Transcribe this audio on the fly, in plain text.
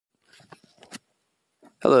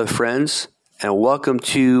Hello, friends, and welcome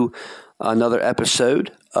to another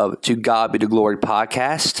episode of To God Be the Glory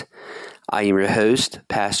podcast. I am your host,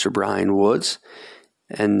 Pastor Brian Woods,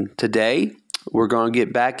 and today we're going to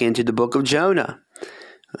get back into the book of Jonah.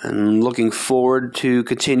 I'm looking forward to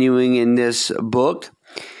continuing in this book,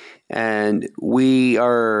 and we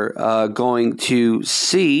are going to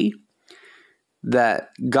see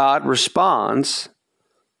that God responds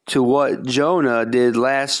to what Jonah did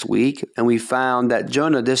last week, and we found that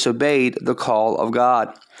Jonah disobeyed the call of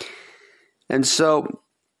God. And so,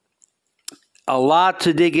 a lot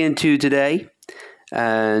to dig into today,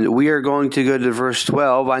 and we are going to go to verse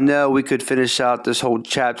 12. I know we could finish out this whole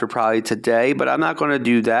chapter probably today, but I'm not going to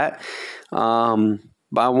do that. But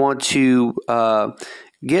I want to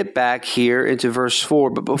get back here into verse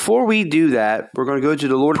 4. But before we do that, we're going to go to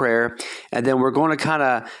the Lord's Prayer, and then we're going to kind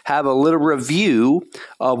of have a little review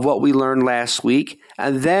of what we learned last week,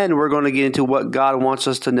 and then we're going to get into what God wants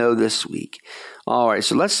us to know this week. All right,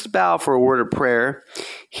 so let's bow for a word of prayer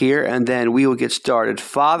here, and then we will get started.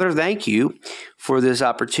 Father, thank you for this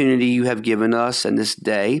opportunity you have given us and this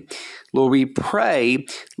day. Lord, we pray,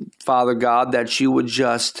 Father God, that you would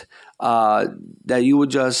just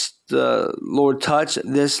Lord, touch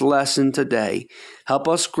this lesson today. Help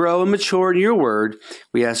us grow and mature in your word.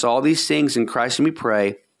 We ask all these things in Christ and we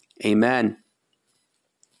pray. Amen.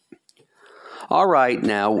 All right,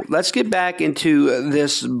 now let's get back into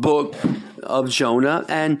this book of Jonah.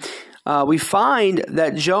 And we find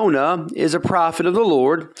that Jonah is a prophet of the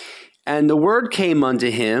Lord, and the word came unto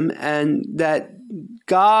him, and that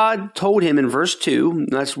God told him in verse 2,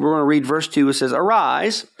 we're going to read verse 2, it says,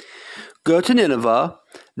 "Arise, go to Nineveh,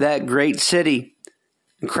 that great city,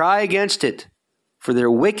 and cry against it, for their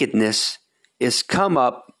wickedness is come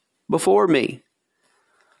up before me."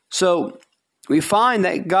 So we find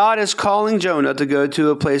that God is calling Jonah to go to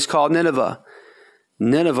a place called Nineveh.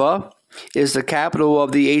 Nineveh is the capital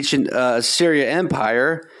of the ancient Assyria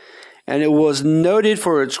Empire, and it was noted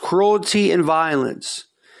for its cruelty and violence.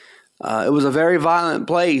 It was a very violent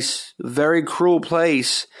place, very cruel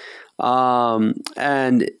place,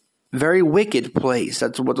 and very wicked place.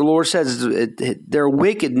 That's what the Lord says. Their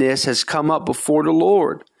wickedness has come up before the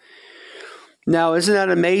Lord. Now, isn't that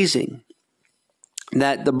amazing?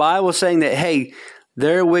 That the Bible is saying that, hey,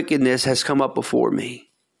 their wickedness has come up before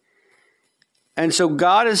me. And so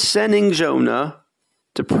God is sending Jonah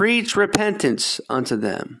to preach repentance unto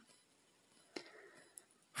them.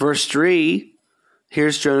 Verse 3,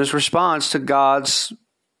 here's Jonah's response to God's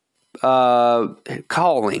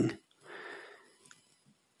calling.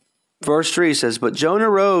 Verse 3 says, "But Jonah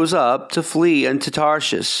rose up to flee unto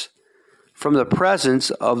Tarshish from the presence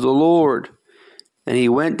of the Lord. And he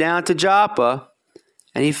went down to Joppa,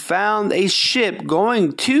 and he found a ship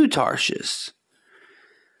going to Tarshish.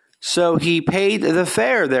 So he paid the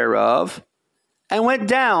fare thereof, and went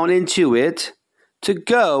down into it to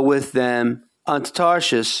go with them unto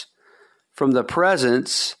Tarshish from the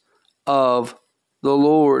presence of the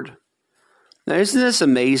Lord." Now, isn't this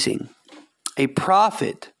amazing? A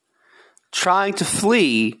prophet trying to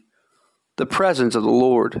flee the presence of the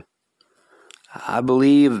Lord. I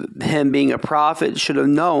believe him being a prophet should have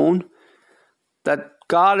known that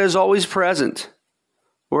God is always present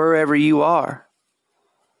wherever you are.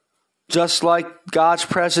 Just like God's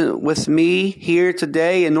present with me here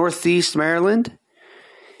today in Northeast Maryland,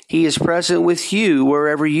 he is present with you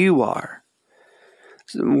wherever you are.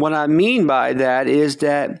 What I mean by that is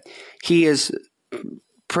that he is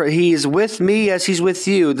with me as he's with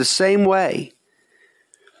you, the same way.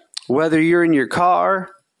 Whether you're in your car,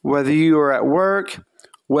 whether you are at work,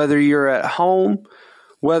 whether you're at home,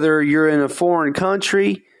 whether you're in a foreign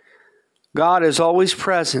country, God is always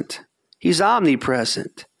present. He's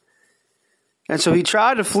omnipresent. And so he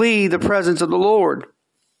tried to flee the presence of the Lord.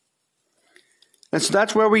 And so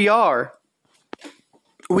that's where we are.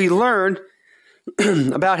 We learned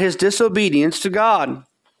about his disobedience to God.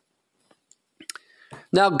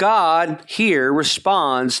 Now God here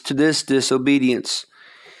responds to this disobedience.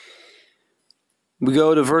 We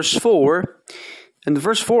go to verse 4, and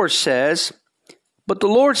verse 4 says, "But the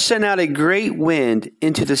Lord sent out a great wind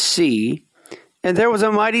into the sea, and there was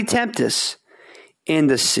a mighty tempest in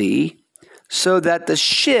the sea, so that the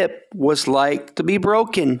ship was like to be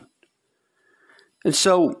broken." And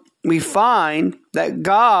so we find that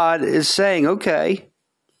God is saying, okay,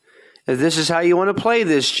 if this is how you want to play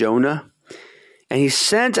this, Jonah. And he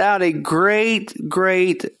sent out a great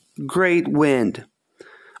wind,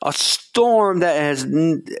 a storm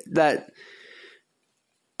that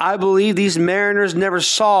I believe these mariners never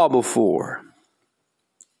saw before.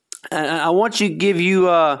 And I want to give you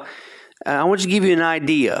an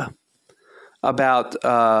idea about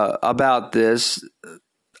this. I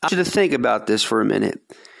want you to think about this for a minute.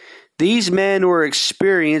 These men were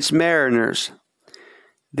experienced mariners.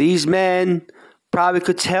 These men probably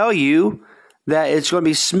could tell you that it's going to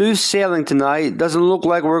be smooth sailing tonight. It doesn't look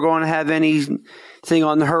like we're going to have anything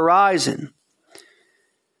on the horizon.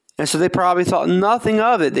 And so they probably thought nothing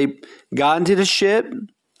of it. They got into the ship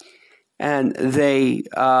and they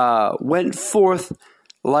went forth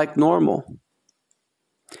like normal.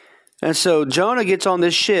 And so Jonah gets on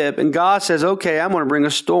this ship and God says, okay, I'm going to bring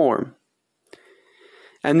a storm.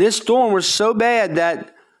 And this storm was so bad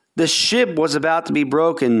that the ship was about to be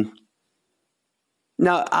broken.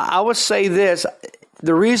 Now, I would say this.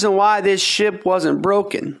 The reason why this ship wasn't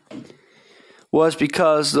broken was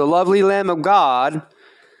because the lovely Lamb of God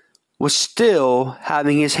was still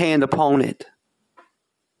having his hand upon it.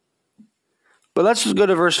 But let's just go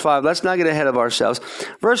to verse 5. Let's not get ahead of ourselves.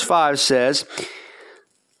 Verse 5 says,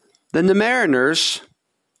 then the mariners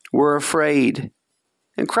were afraid,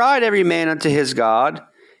 and cried every man unto his God,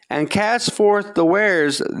 and cast forth the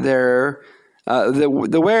wares there,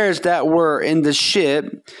 the wares that were in the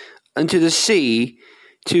ship into the sea,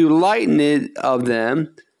 to lighten it of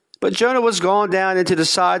them. But Jonah was gone down into the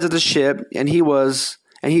sides of the ship, and he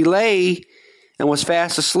lay and was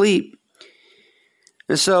fast asleep.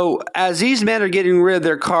 And so, as these men are getting rid of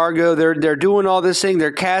their cargo, they're doing all this thing.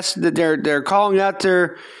 They're calling out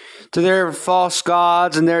to their false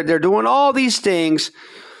gods, and they're doing all these things.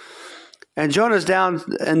 And Jonah's down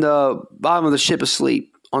in the bottom of the ship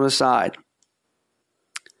asleep on the side.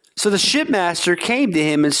 So the shipmaster came to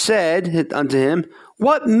him and said unto him,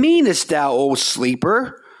 what meanest thou, O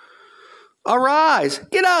sleeper? Arise,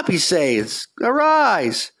 get up, he says.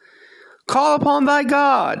 Arise, call upon thy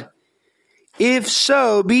God. If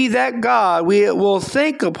so be that God will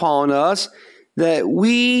think upon us, that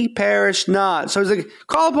we perish not. So he's like,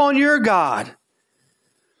 call upon your God.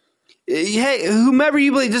 Hey, whomever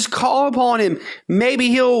you believe, just call upon him. Maybe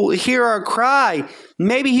he'll hear our cry.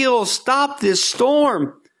 Maybe he'll stop this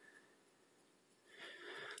storm.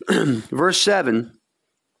 Verse 7.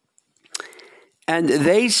 And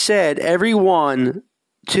they said, every one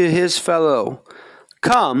to his fellow,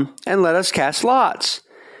 come and let us cast lots,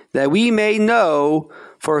 that we may know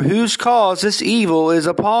for whose cause this evil is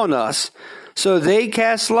upon us. So they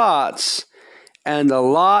cast lots, and the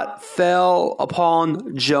lot fell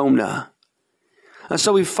upon Jonah. And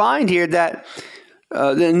so we find here that,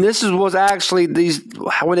 and this was actually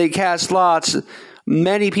when they cast lots,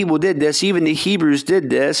 many people did this, even the Hebrews did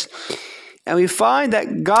this. And we find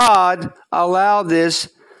that God allowed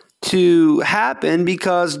this to happen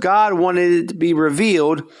because God wanted it to be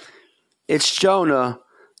revealed. It's Jonah,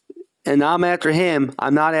 and I'm after him.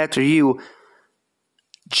 I'm not after you.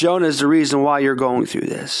 Jonah is the reason why you're going through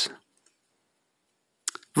this.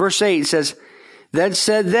 Verse 8 says, then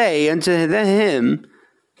said they unto him,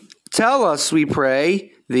 tell us, we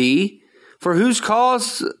pray thee, for whose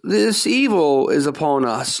cause this evil is upon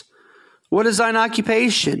us? What is thine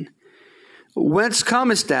occupation? Whence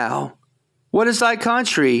comest thou? What is thy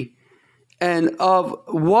country? And of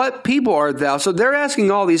what people art thou? So they're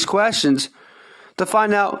asking all these questions to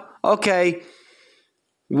find out, okay,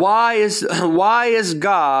 why is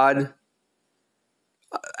God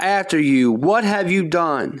after you? What have you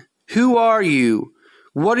done? Who are you?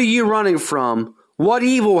 What are you running from? What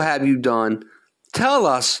evil have you done? Tell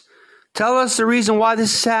us. Tell us the reason why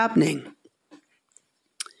this is happening.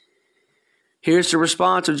 Here's the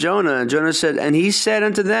response of Jonah. And Jonah said, and he said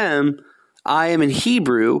unto them, I am in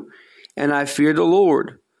Hebrew, and I fear the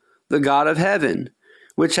Lord, the God of heaven,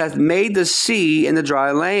 which hath made the sea and the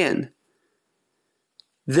dry land.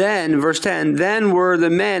 Then, verse 10, then were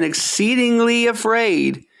the men exceedingly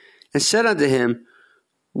afraid, and said unto him,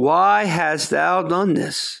 why hast thou done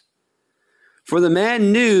this? For the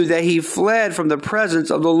man knew that he fled from the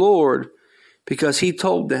presence of the Lord, because he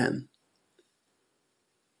told them.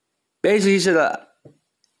 Basically, he said,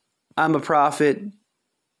 I'm a prophet,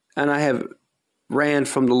 and I have ran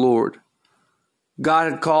from the Lord.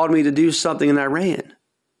 God had called me to do something, and I ran.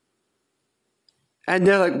 And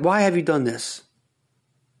they're like, why have you done this?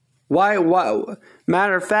 Why?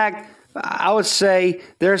 Matter of fact, I would say,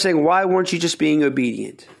 they're saying, why weren't you just being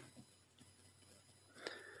obedient?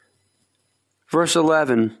 Verse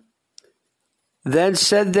 11, then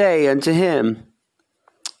said they unto him,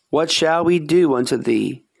 what shall we do unto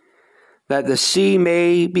thee, that the sea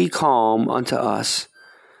may be calm unto us?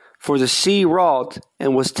 For the sea wrought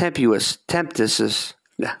and was tempestuous.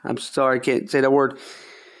 I'm sorry, I can't say that word.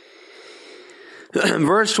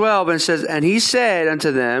 Verse 12, and it says, and he said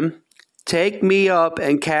unto them, take me up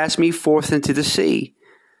and cast me forth into the sea.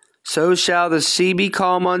 So shall the sea be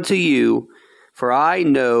calm unto you, For I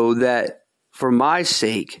know that for my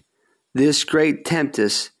sake this great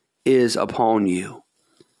tempest is upon you.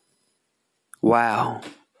 Wow.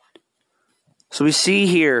 So we see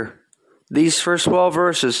here, these first 12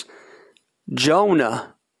 verses,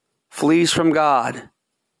 Jonah flees from God.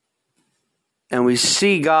 And we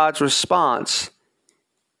see God's response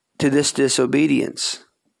to this disobedience.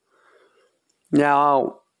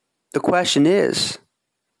 Now, the question is,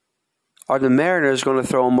 are the mariners going to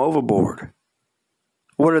throw him overboard?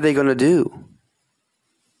 What are they going to do?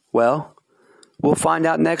 Well, we'll find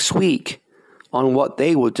out next week on what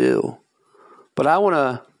they will do. But I want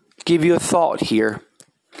to give you a thought here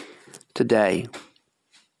today.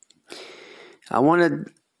 I want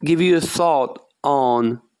to give you a thought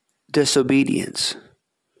on disobedience.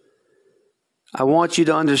 I want you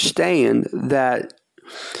to understand that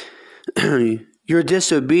your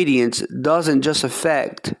disobedience doesn't just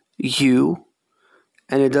affect you,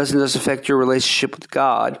 and it doesn't just affect your relationship with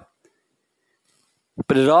God,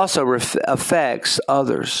 but it also affects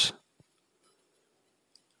others.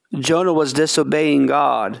 Jonah was disobeying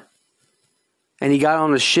God, and he got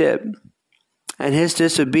on the ship, and his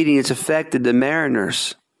disobedience affected the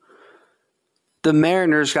mariners. The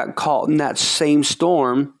mariners got caught in that same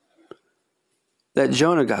storm that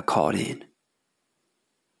Jonah got caught in.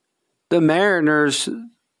 The mariners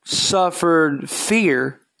suffered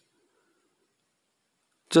fear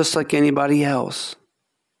just like anybody else.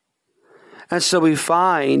 And so we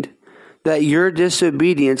find that your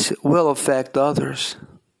disobedience will affect others.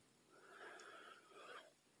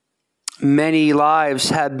 Many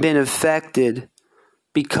lives have been affected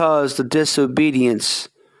because of the disobedience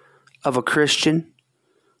of a Christian,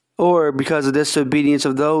 or because of disobedience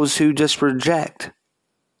of those who just reject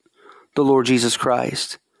the Lord Jesus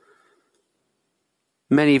Christ.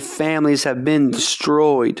 Many families have been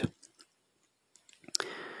destroyed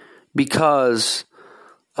because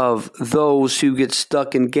of those who get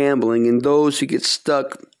stuck in gambling and those who get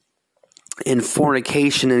stuck in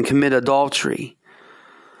fornication and commit adultery.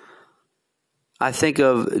 I think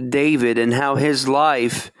of David and how his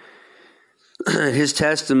life, his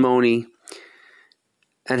testimony,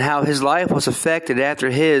 and how his life was affected after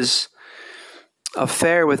his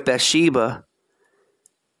affair with Bathsheba.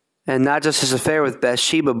 And not just his affair with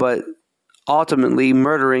Bathsheba, but ultimately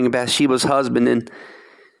murdering Bathsheba's husband. And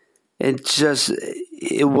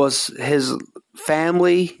it was his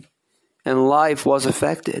family and life was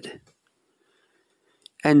affected.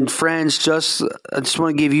 And friends, I just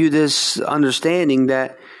want to give you this understanding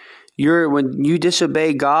that when you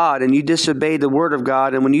disobey God and you disobey the word of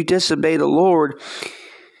God, and when you disobey the Lord,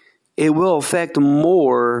 it will affect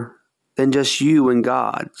more than just you and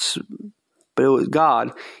God. But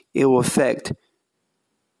it will affect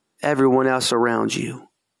everyone else around you.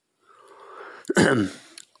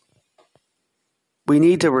 We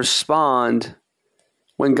need to respond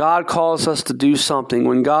when God calls us to do something,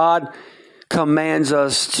 when God commands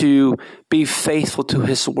us to be faithful to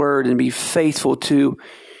His word and be faithful to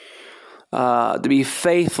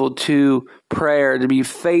prayer, to be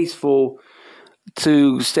faithful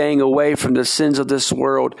to staying away from the sins of this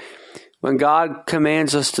world. When God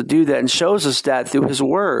commands us to do that and shows us that through His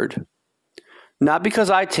word, not because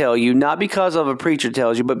I tell you, not because of a preacher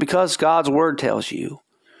tells you, but because God's word tells you.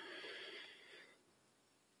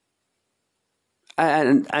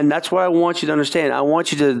 And that's what I want you to understand. I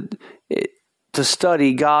want you to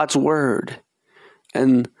study God's word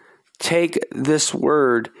and take this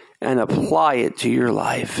word and apply it to your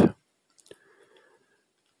life.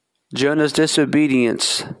 Jonah's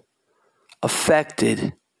disobedience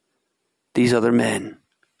affected these other men.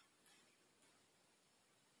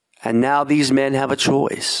 And now these men have a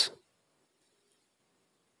choice.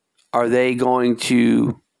 Are they going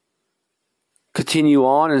to continue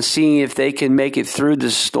on and see if they can make it through the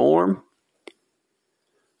storm?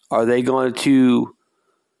 Are they going to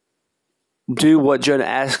do what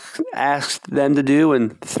Jonah asked them to do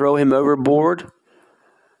and throw him overboard?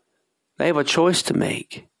 They have a choice to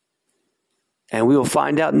make. And we will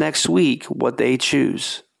find out next week what they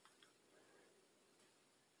choose.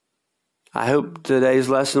 I hope today's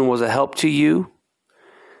lesson was a help to you.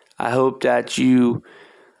 I hope that you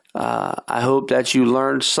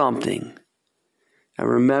learned something. And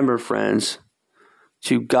remember, friends,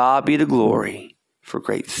 to God be the glory for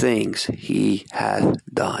great things He hath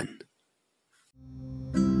done.